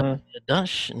 Kazi ya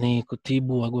dash ni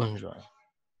kutibu wagonjwa.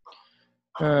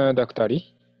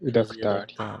 Daktari.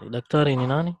 Daktari ni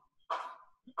nani?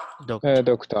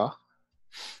 Doctor.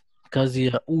 Kazi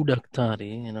ya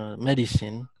udaktari,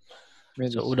 medicine.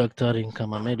 So udaktari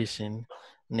kama medicine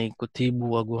ni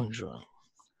kutibu wagonjwa.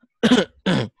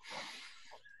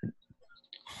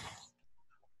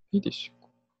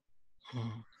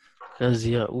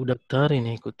 Kazi ya udaktari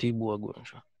ni kutibu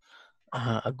wagonjwa.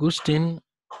 Agustin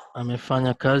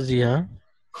amefanya kazi ya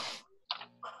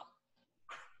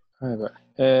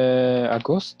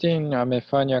Agustin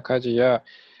amefanya kazi ya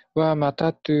wa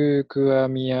matatu kwa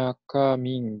miaka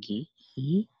mingi.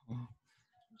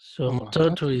 So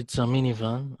matatu it's a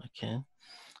minivan. Okay.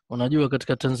 Unajua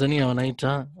katika Tanzania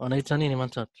wanaita nini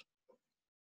matatu?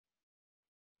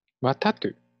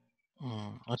 Matatu.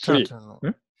 Matatu.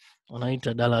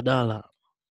 Wanaita daladala.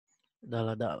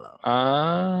 Daladala.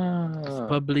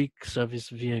 Public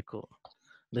service vehicle.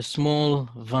 The small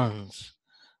vans.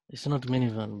 It's not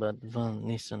minivan but van,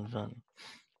 Nissan van.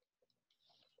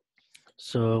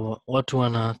 So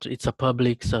it's a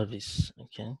public service.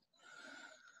 Okay.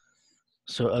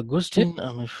 So Agustin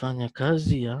amefanya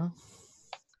kazi ya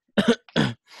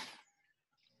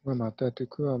matatu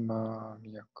kwa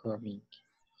miaka mingi.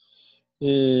 ど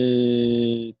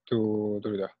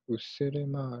れだウセレ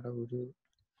マーラウ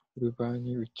ルバー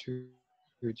ニ宇宙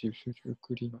自主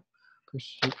送りの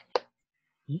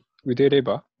腕レ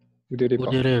バ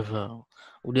ー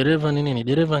Udereva ni nini?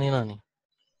 Dereva ni nani?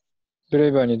 ドラ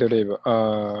イバーにドライバ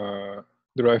ー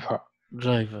ドライバー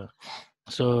Driver.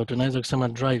 So tunaweza kusema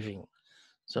driving.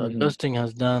 So Augustine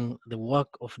has done the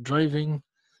work of driving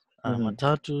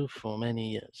matatu for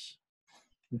many years.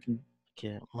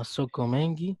 Okay. Masoko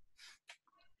mengi.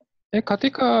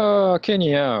 Katika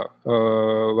Kenya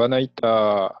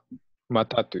wanaita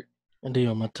matatu.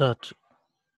 Ndiyo, matatu.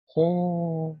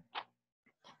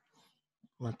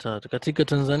 Matatu. Katika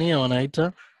Tanzania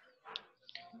wanaita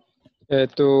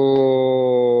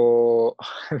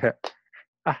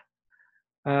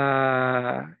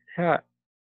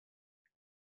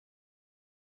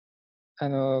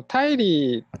タイ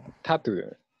リタト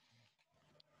ゥ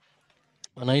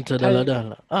wanaita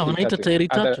daladala. Wanaita tairi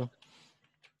tatu.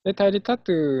 タイリタ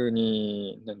トゥ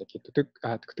になんだっけトゥクト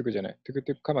ゥクじゃないトゥク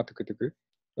トゥクカマトゥクトゥク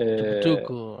トゥクトゥ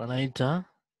クwanaita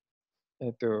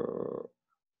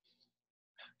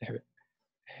や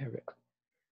べ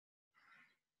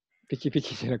ピキピ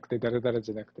キじゃなくてダラダラ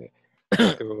じゃなくて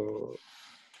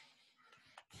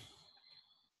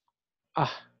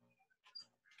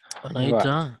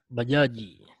wanaita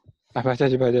bajaji.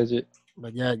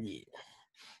 Bajaji.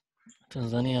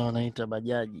 Tanzania wanaita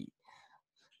bajaji.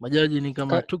 Bajaji ni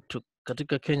kama tuktuk.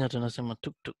 Katika Kenya tunasema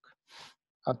tuktuk.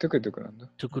 Tukutukuなんだ。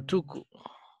Tukutuku.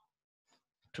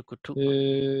 Tukutuku.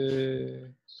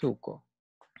 そうか。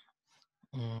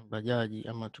Bajaji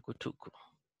ama tukutuku.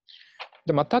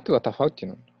 De matatu wa tofauti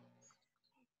なん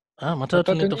だ。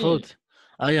 matatu ni tofauti.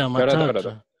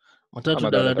 Matatu.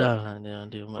 Matatu daladala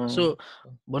ndio. So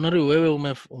Bonari wewe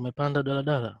umepanda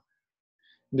daladala?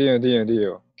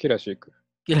 Ndio. Kila siku.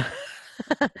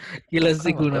 Kila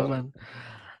siku unapanda.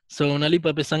 So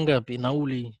unalipa pesa ngapi?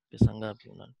 Nauli pesa ngapi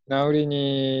unalipa? Nauli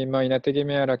ni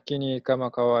inategemea lakini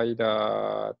kama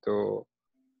kawaida to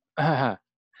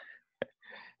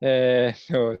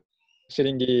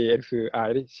shilingi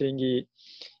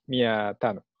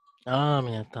 500.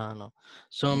 500.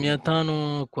 So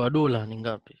 500 kwa dola ni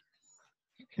ngapi?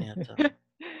 500.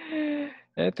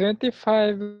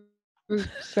 25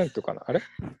 cent かなあれ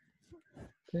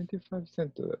 ?25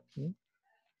 cent だ。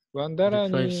1ダラ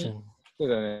にそう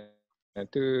だね。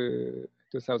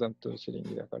2000 シリン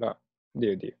ギだから。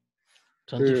ディ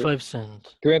オ。25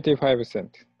 cent. 25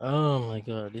 cent. Oh my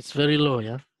god, it's very low,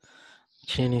 yeah?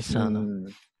 Chini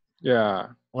sana.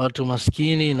 Yeah. Watu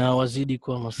maskini na wazidi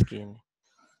kuwa maskini.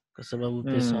 Kwa sababu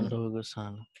pesa ndogo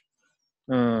sana.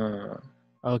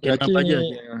 Okay,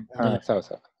 lakini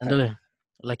sawa. Endelea.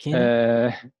 Lakini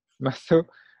maso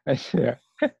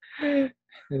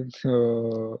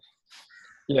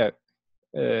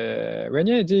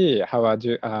wenyeji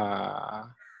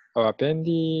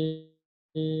hawapendi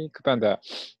kupanda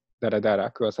daladala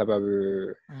kwa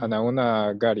sababu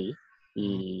anaona gari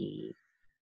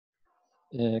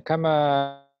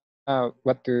kama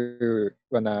watu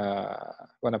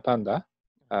wanapanda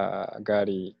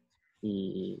gari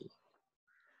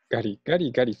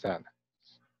sana.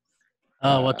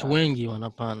 Watu wengi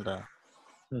wanapanda.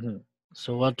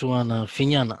 So watu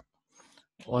wanafinyana.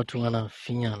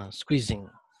 Squeezing.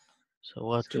 So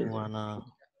watu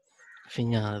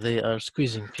wanafinyana. They are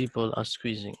squeezing. People are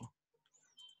squeezing.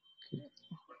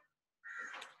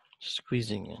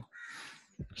 Squeezing.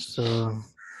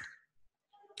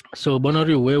 So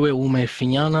Bonari, wewe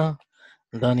umefinyana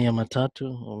ndani ya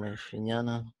matatu?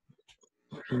 Umefinyana?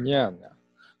 Finyana.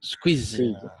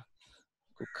 Squeeze.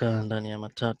 Kukaa ndani ya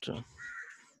matatu.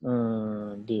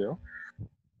 Ndio.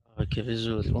 Okay,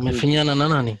 vizuri. Umefinyana na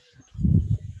nani?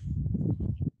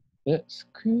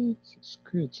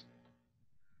 Squeeze.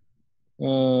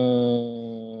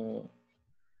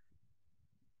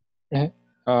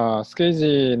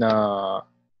 Squeeze na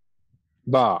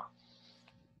bar.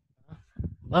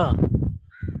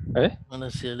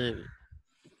 Mana sielewi.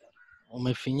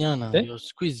 Umefinyana ndio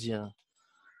squeeze ya.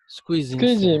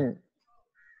 Squeezing.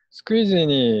 squeeze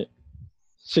ni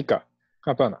shika.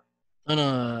 Hapana.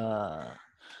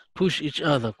 Push each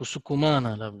other,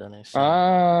 kusukumana labda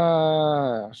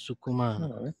nasema.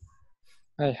 Kusukumana.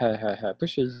 Hai.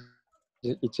 Push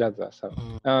each other.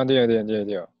 Sawa.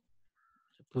 Ndio.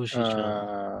 Push each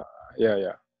other.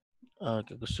 Yeah.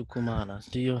 Okay, kusukumana.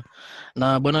 Ndio.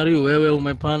 Na Bwana Riu, wewe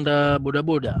umepanda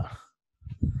bodaboda?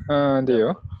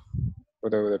 Ndio.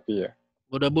 Bodaboda pia.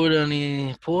 Bodaboda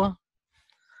ni poa?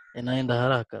 Inaenda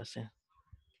haraka si?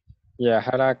 Yeah,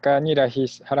 haraka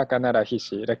na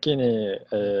rahisi, lakini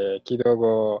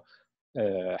kidogo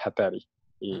hatari.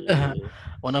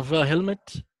 Wanavaa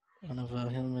helmet?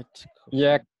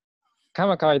 Yeah,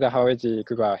 kama kawaida hawezi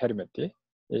kuvaa helmet.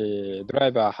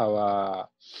 Driver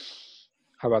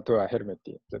hawatoa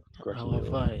helmet.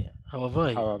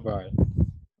 Hawavai.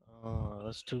 Oh,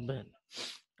 that's too bad.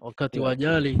 Wakati wa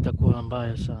ajali itakuwa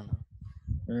mbaya sana.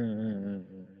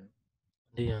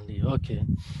 Ndio. Okay.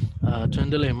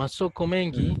 Tuendelee. Masoko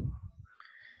mengi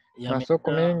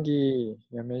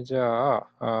yamejaa.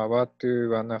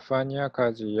 Watu wanafanya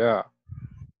kazi ya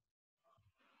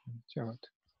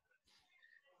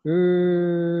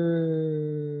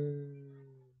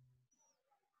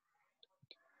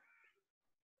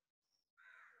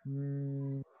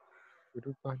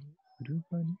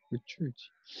urubani,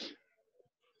 uchuji.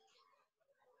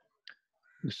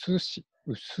 Usushi.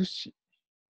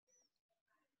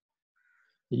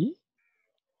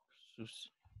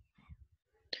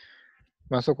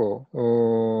 Masoko.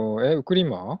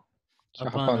 Ukulima?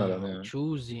 Hapana da ne.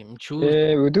 Mchuzi.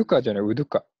 Udukaじゃない,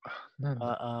 uduka.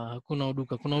 Hakuna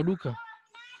uduka. Kuna uduka?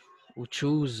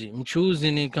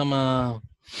 Mchuzi ni kama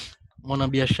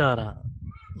mwanabiashara.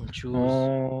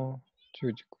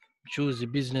 Mchuzi,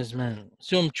 businessman.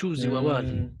 Sio mchuzi wa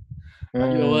wali.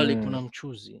 Najua wali kuna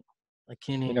mchuzi.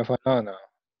 Lakini inafanana.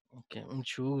 Okay,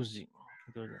 mchuzi.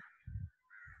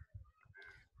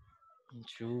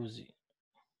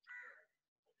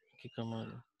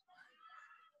 Kikamali.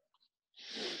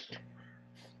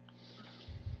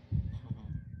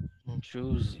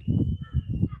 Mchuzi.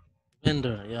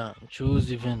 Vendor,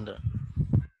 mchuzi vendor.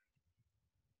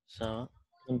 Sawa?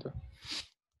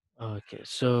 Okay,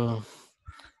 so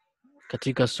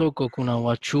katika soko kuna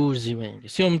wachuzi wengi.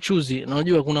 Sio mchuzi,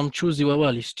 unajua kuna mchuzi wa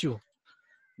wali, stew.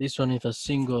 This one is a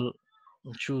single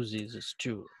mchuzi, is a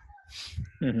stew.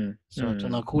 So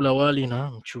tunakula wali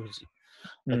na mchuzi.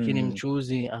 Lakini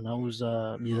mchuzi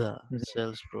anauza bidhaa,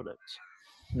 sells products.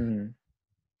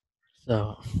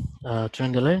 Sawa.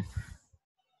 Tuendelee.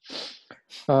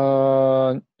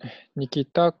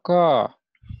 Nikitaka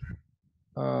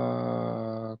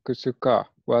kusuka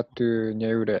watu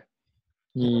nyeure.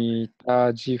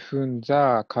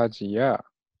 Nitajifunza kazi ya.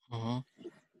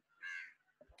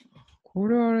 こ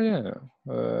れはあれじゃないの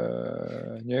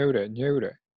ニューレ。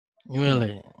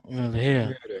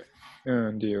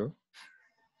ndio.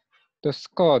 で、ス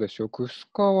カーでしょクス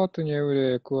カワとニュー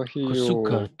レクワヒヨ。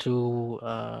Kusuka, to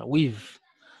weave.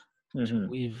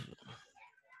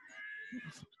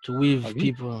 To weave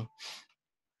people.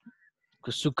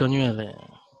 Kusuka nywele.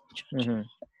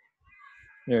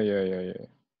 Yeah.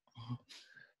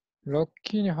 ラッ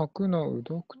キーに履くのう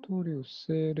どくとりう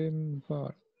せれん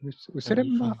ば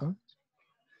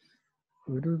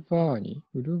ウルバーニ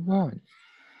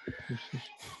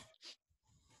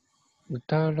ウ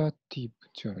タラティブ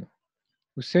違うの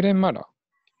ウセレマラ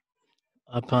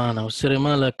Hapana,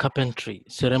 useremala carpentry.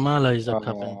 Seremala is a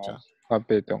carpenter.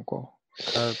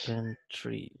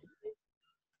 Carpentry.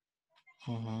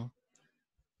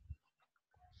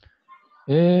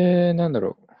 なんだ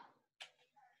ろ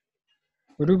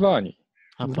うウルバーニ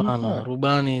Hapana,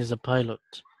 Rubani is a pilot.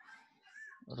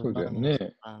 そうだよ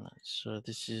ね So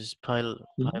this is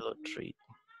pilotry.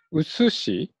 ウス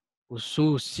シ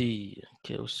Ususi.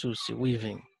 Okay, ususi,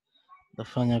 weaving.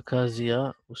 Nafanya kazi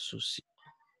ya ususi.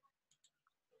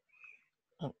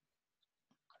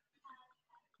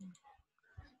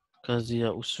 Kazi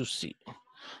ya ususi.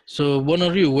 So, Bwana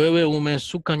Riu, wewe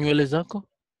umesuka nywele zako?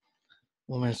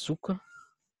 Umesuka?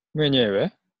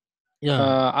 mwenyewe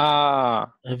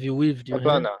Have you weaved your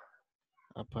hair?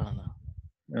 Hapana.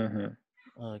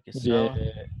 Okay, sawa.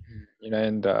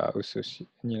 Ninaenda usushi.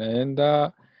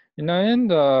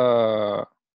 Ninaenda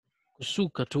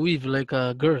Kusuka, to weave like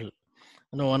a girl.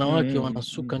 No, wanawake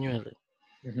wanasuka nywele.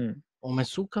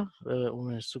 Umesuka? Wewe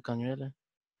umesuka nywele?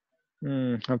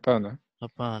 Hapana.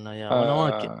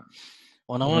 Hapana,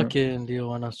 wanawake ndio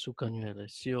wanasuka nywele,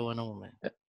 sio wanaume.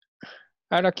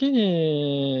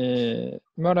 Lakini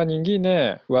mara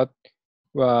nyingine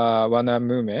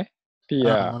wanamume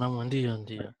pia. Wanaume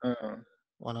ndio.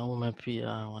 wanaume pia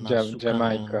wanasuka nywele.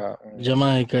 Jamaica.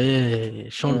 Jamaica,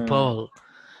 Sean Paul.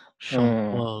 Sean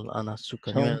Mm. Paul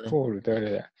anasuka Sean nywele. Paul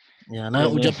誰? Yeah, na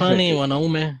Ujapani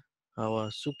wanaume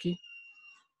hawasuki.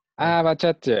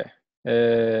 Wachache.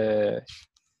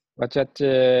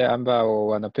 Wachache ambao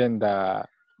wanapenda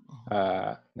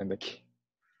nandaki.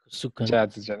 Kusuka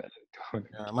Jazzじゃない.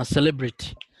 ma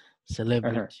celebrity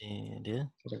ndio.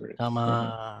 Celebrity.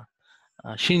 Kama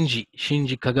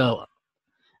Shinji Kagawa.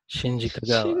 Shinji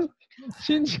Kagawa.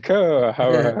 Shinji Kagawa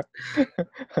hawa.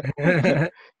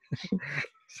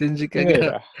 Shinji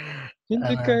Kagawa.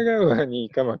 Shinji Kagawa ni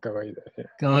kama kawaida.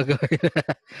 Kama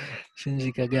kawaida.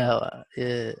 Shinji Kagawa.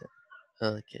 Yeah.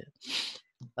 Okay.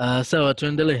 Sawa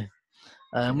tuendelee.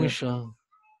 Mwisho.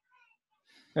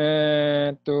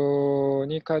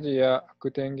 Ni kazi ya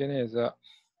kutengeneza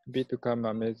vitu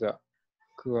kama meza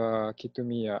kwa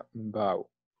kutumia mbao.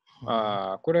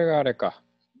 これがあれか。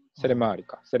セレマーリ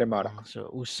か。セレマーラか。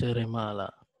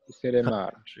Useremala.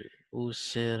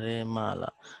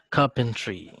 Useremala.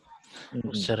 Carpentry.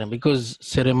 Because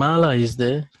seremala is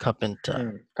the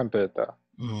carpenter. Carpenter.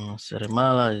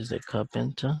 Seremala is the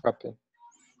carpenter.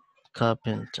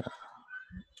 Carpenter.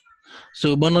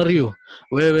 So Bwana Ryu,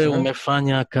 wewe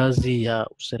umefanya kazi ya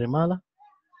useremala?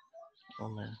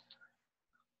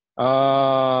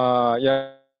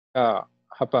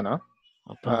 Hapana.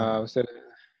 Hapana.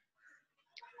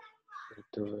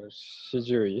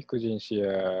 40個人誌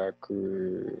や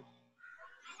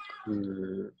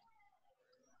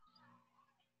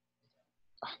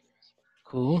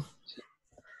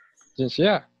人誌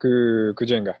や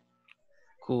kujenga.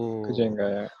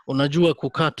 Unajua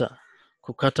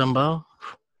kukata mbao?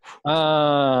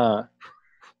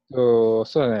 そ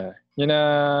うだ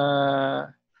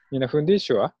ね.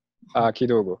 Ninafundishwa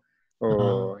kidogo.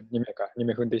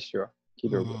 Nimefundishwa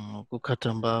kidogo.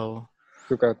 Kukata mbao.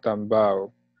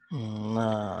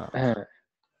 Na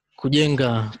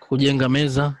kujenga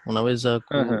meza, unaweza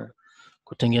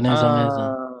kutengeneza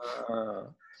meza.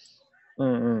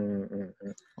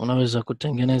 Unaweza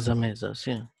kutengeneza meza,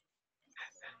 sio?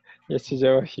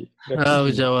 Sijawahi.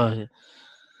 Hujawahi.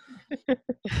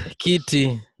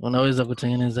 Kiti, unaweza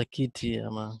kutengeneza kiti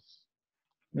ama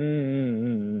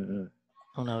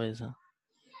unaweza.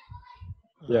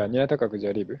 Ninataka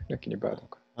kujaribu lakini bado.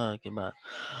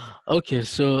 Okay,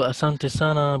 so asante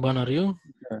sana Bwana Ryu.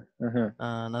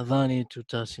 Nadhani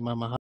tutasimama